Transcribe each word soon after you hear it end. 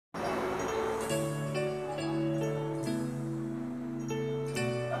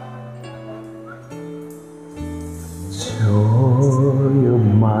Joy of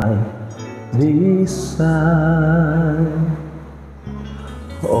my desire,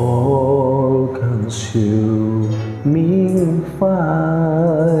 all-consuming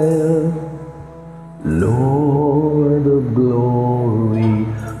fire, Lord of glory,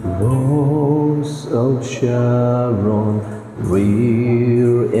 Rose of Sharon,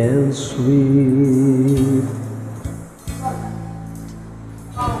 rare and sweet.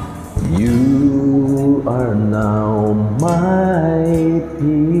 You are now my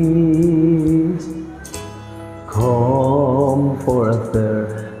peace, comforter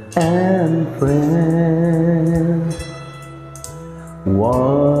and friend,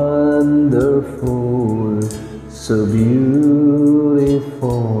 wonderful, so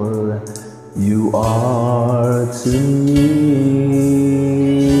beautiful you are to me,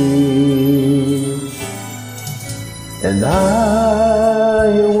 and I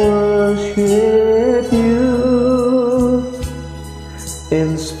worship you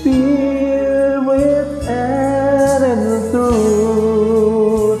in spirit and in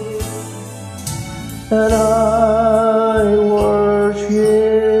truth, and I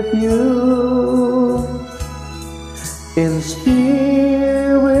worship you in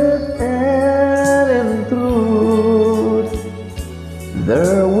spirit and in truth.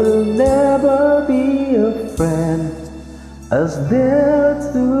 There will never be a friend as dear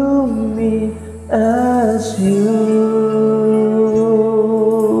to me as you.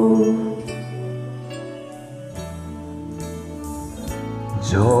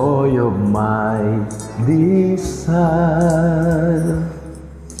 Joy of my desire,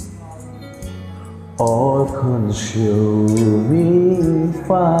 all-consuming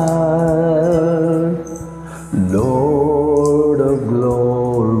fire, Lord of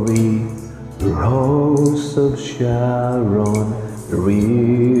glory, Rose of Sharon,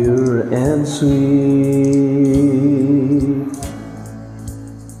 rare and sweet.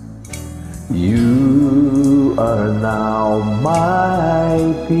 You are now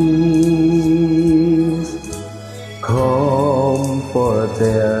my peace, comforter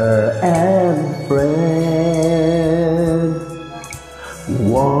and friend,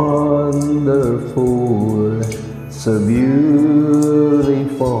 wonderful, so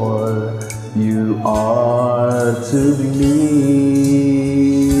beautiful you are to me,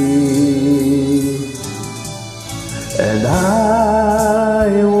 and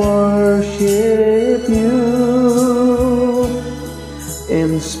I worship you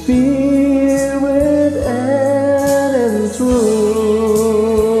in spirit and in truth,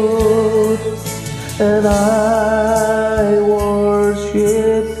 and I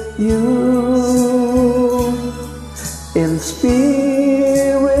worship you in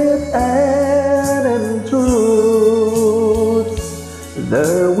spirit and in truth.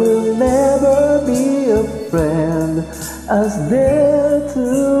 There will never be a friend as dear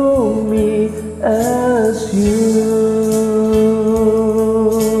to me as you.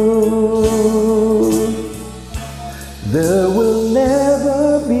 There will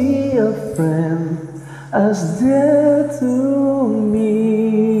never be a friend as dear